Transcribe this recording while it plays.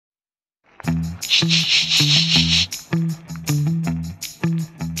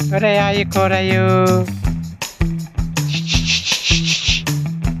Kharayo.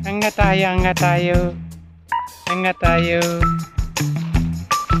 Angata.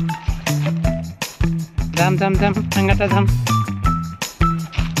 Jam, Angata jam.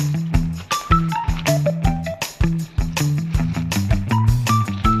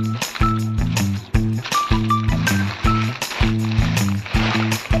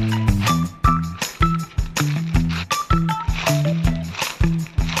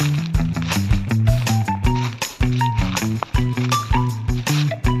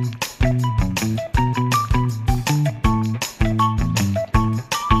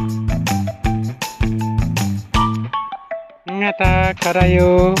 Angata,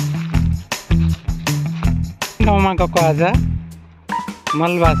 Kharayo. गाउँमा गएको आज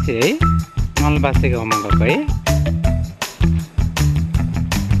मलबासी है, मलबासी गाउँमा गएको है।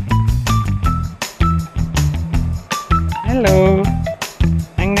 Hello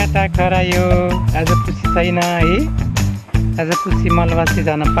Angata, Kharayo. आज पुसी छैन है, आज पुसी मलबासी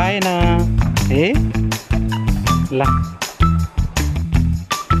जान पाएन है। ल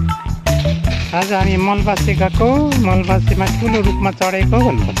आज हामी मलबासी गएको, मलबासीमा ठुलो रूपमा चढेको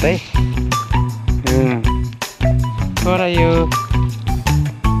भन्नुपर्छ है। Kharayo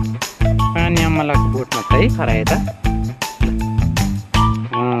पानी अम्मलाको बोटमा छ है खरायो त।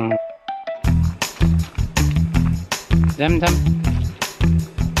 जम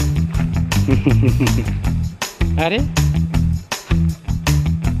अरे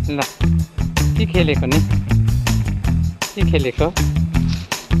ल के खेलेको नि, के खेलेको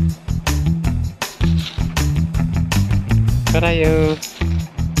Kharayo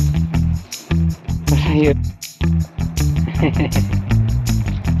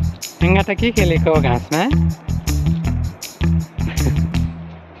Angata के खेलेको घाँसमा?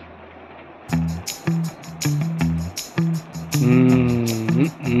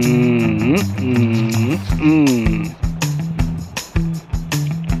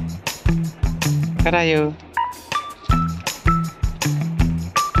 Kharayo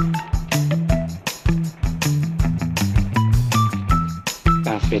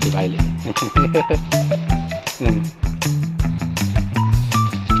घाँस फेरि भाइले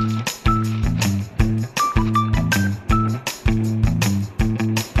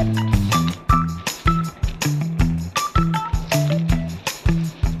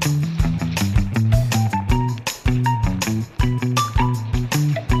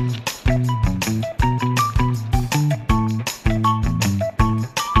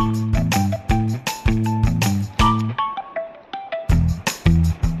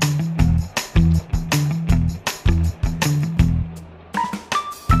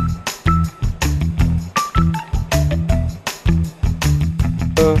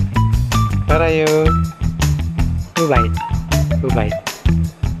Kharayo भाइ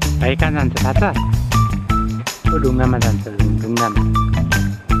भाइ कहाँ जान्छ थाहा छ? ऊ ढुङ्गामा जान्छ, ढुङ्गामा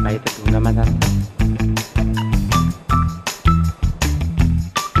भाइ त ढुङ्गामा जान्छ।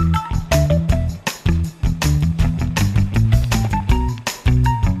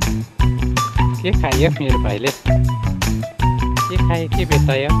 के खायो मेरो भाइले? के खायो, के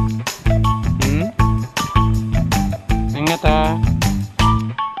भेटायो? Angata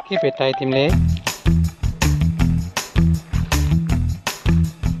के भेटायो तिमीले?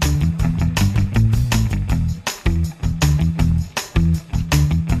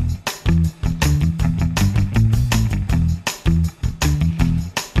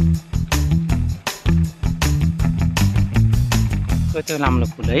 कस्तो राम्रो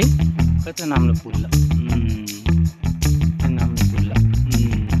फुल है, कस्तो राम्रो फुल ल, राम्रो फुल ल।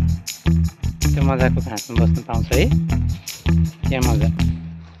 त्यो मजाको घाँसमा बस्न पाउँछ है, क्या मजा।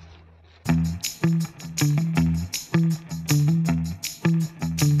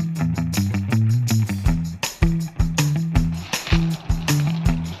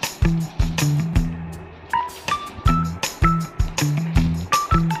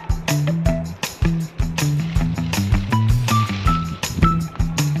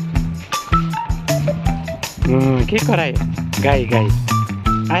 के करायो? गाई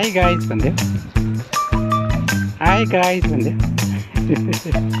हाई गाइज भन्दै, हाई गाइज भन्दै।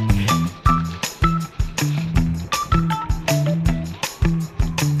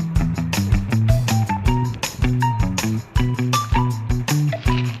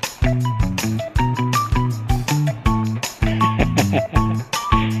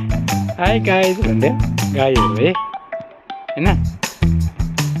 हाई गाइज भन्दै गाईहरू है, होइन?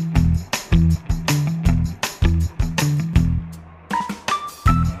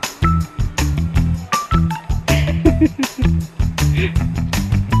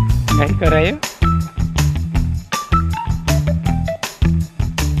 गाई करायो।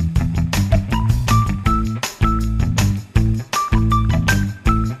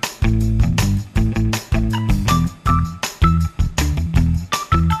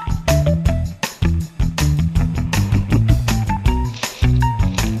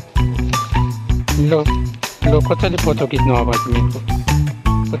 लो लो कसैले फोटो खिच्नु अब तिमीको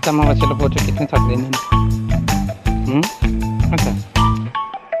खुट्टामा कसैले फोटो खिच्न सक्दैन नि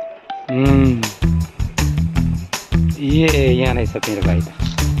ये यहाँ रहेछ मेरो भाइ त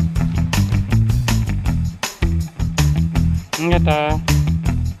Angata.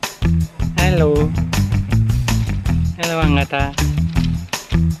 Hello. Hello Angata.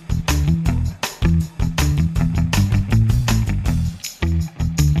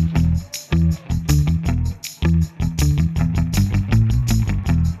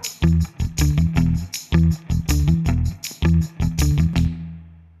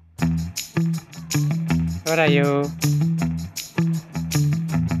 Kharayo.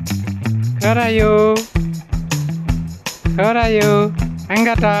 Kharayo. Kharayo.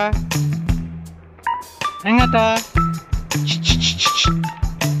 Angata. Angata.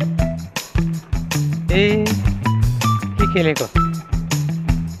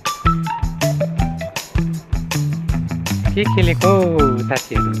 के खेलेको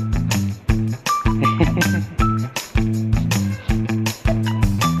साथीहरु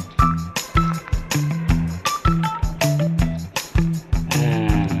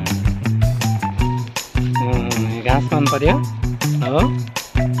घाँस मन पर्यो हो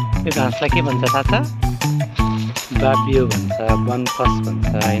यो घाँसलाई के भन्छ थाहा छ बाबियो भन्छ वनफस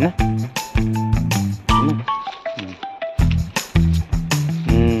भन्छ हैन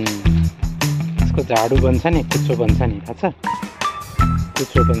यसको झाडु बन्छ नि कुचो बन्छ नि थाहा छ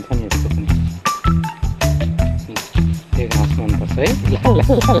कुचो बन्छ नि यसको पनि यो घाँस मन पर्छ है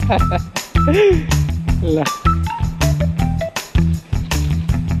ल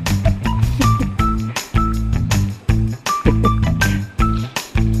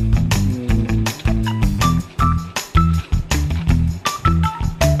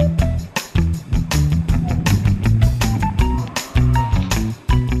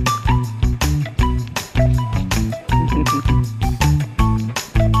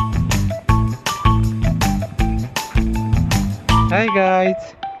Hi guys.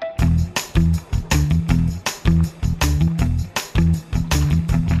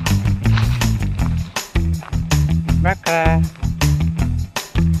 Baka.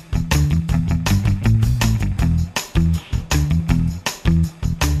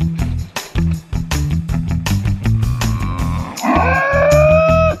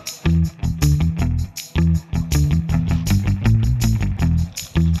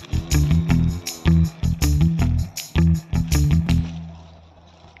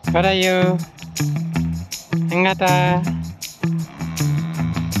 Kharayo. Angata.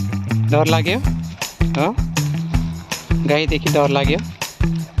 डर लाग्यो हो गाईदेखि डर लाग्यो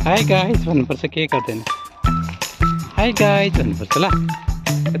हाई गाइज भन्नुपर्छ के गर्दैन हाई गाइज भन्नुपर्छ ल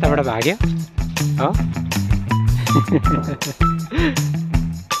यताबाट भाग्यो हो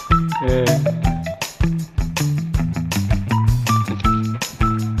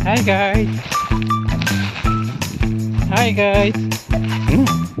हाई गाइज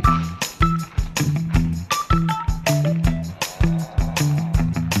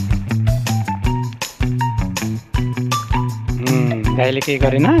गाईले के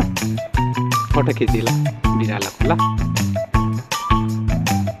गरेन फोटो खिचिदिल बिरालोको ल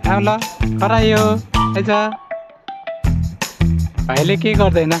आउ ल खरायो आइज भाइले के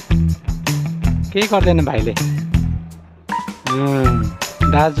गर्दैन भाइले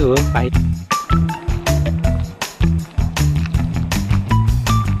दाजु हो भाइ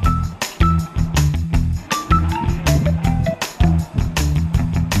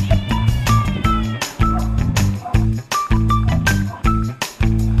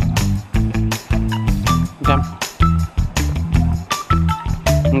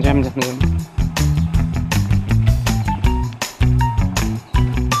jam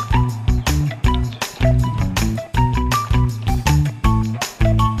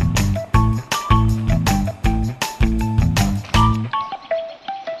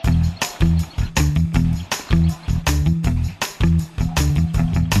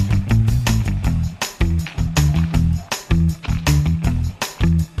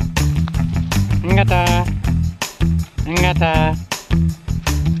Angata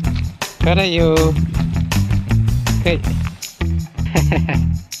Kharayo okay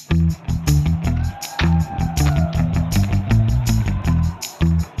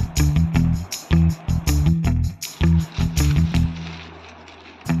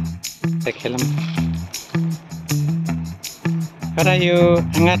खेलौँ Kharayo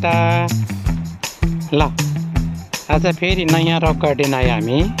Angata ल आज फेरि नयाँ रक गार्डन आयो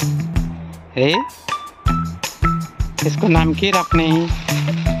हामी है यसको नाम के राख्ने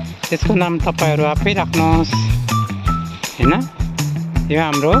यसको नाम तपाईहरु आफै राख्नुहोस् हैन यो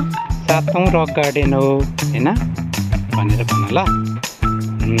हाम्रो 7औं रक गार्डन हो हैन भनेर भन ल।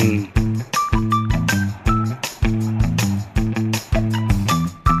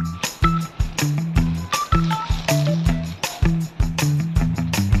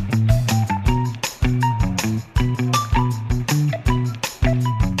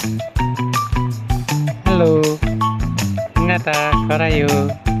 Hello Angata, Kharayo.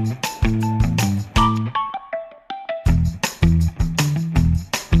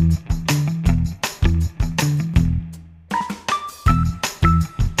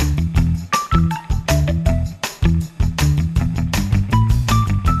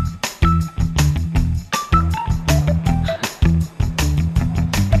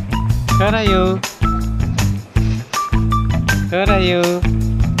 Kharayo. Kharayo.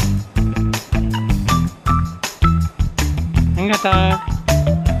 Angata.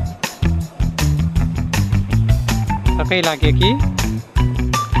 Pakai lagi ki?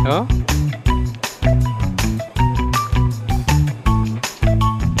 Oh.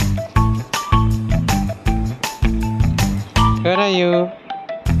 Kharayo.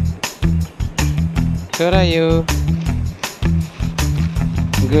 Kharayo.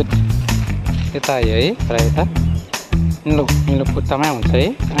 Good. Kita ya, ternyata. Ini pertama yang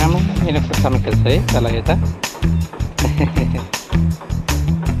saya. Ini pertama kali saya kalau kita.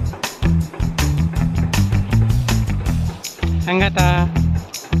 Angata.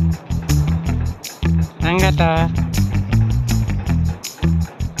 Angata.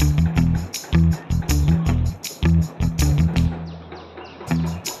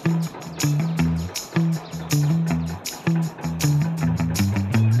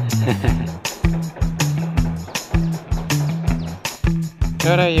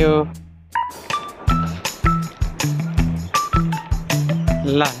 Kharayo.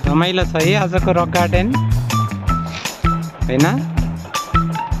 ल रमाइलो छ है आजको रक गार्डन हैन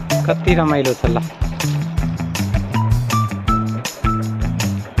कति रमाइलो छ ल।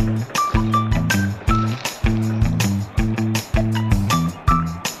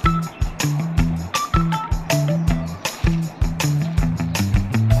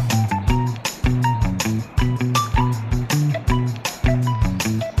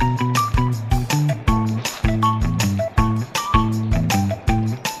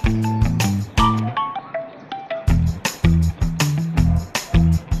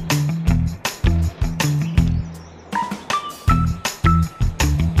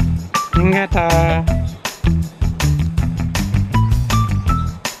 Angata.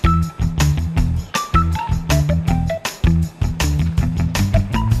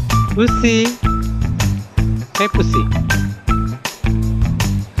 Pussy. Hey Pussy.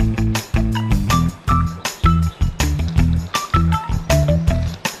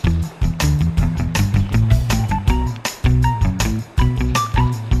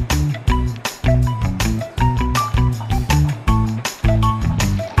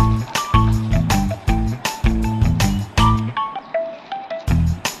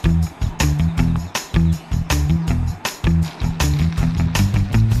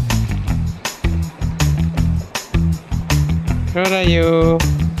 Kharayo.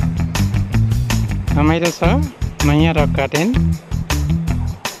 रमाइलो छ नयाँ रक गार्डन।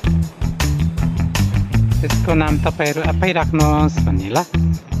 यसको नाम तपाईहरु आफै राख्नुहोस् भन्ने ल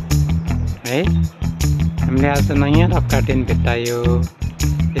है। हामीले आज नयाँ रक गार्डन भेट्टायो।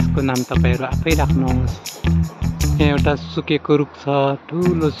 यसको नाम तपाईहरु आफै राख्नुहोस्। यहाँ एउटा सुकेको रुख छ,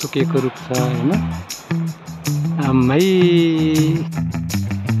 ठुलो सुकेको रुख छ हैन। आमै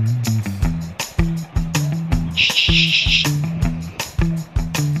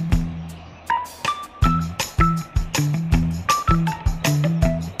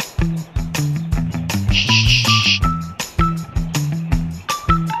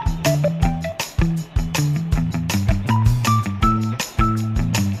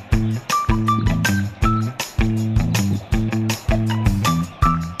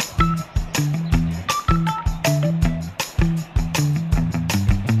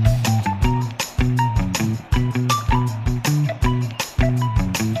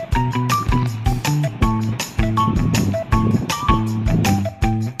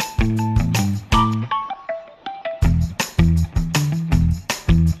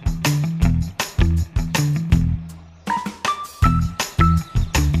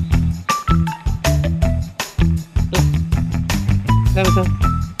betul.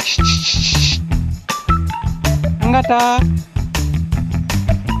 Angata.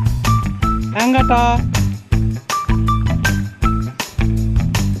 Angata.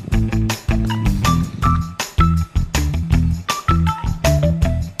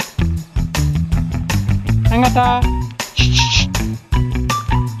 Angata.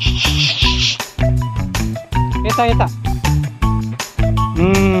 यता यता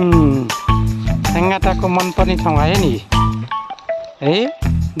Angataको मनपर्ने ठाउँ आयो नि है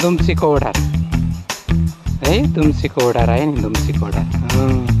दुम्सीको ओढार है दुम्सीको ओढार आयो नि दुम्सीको ओढार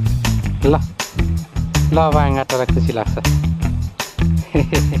ल ल अब Angataलाई खुसी लाग्छ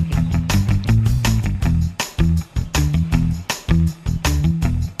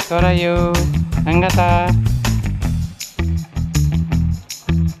Kharayo Angata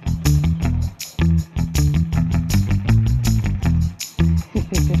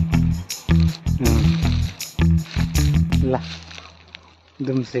ल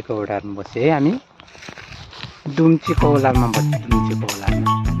दुम्सीको ओढारमा बसे है हामी दुम्सीको ओलामा बस्छ दुम्सीको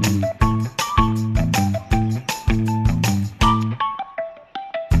ओलामा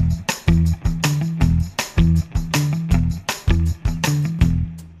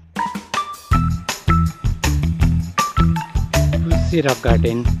रक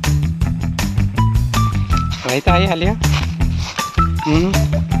गार्डन भाइ त आइहाल्यो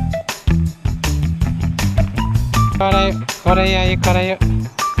खरायो आयो खरायो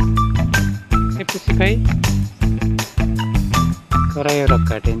ए पुसी खै खरायो rock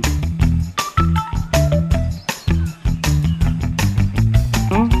garden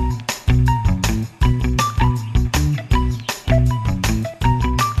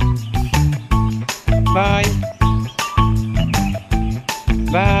by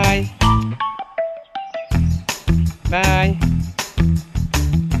Bye. Bye.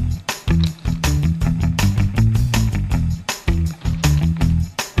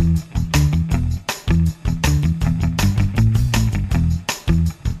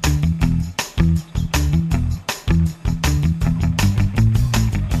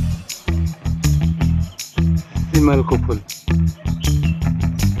 Himal ko full.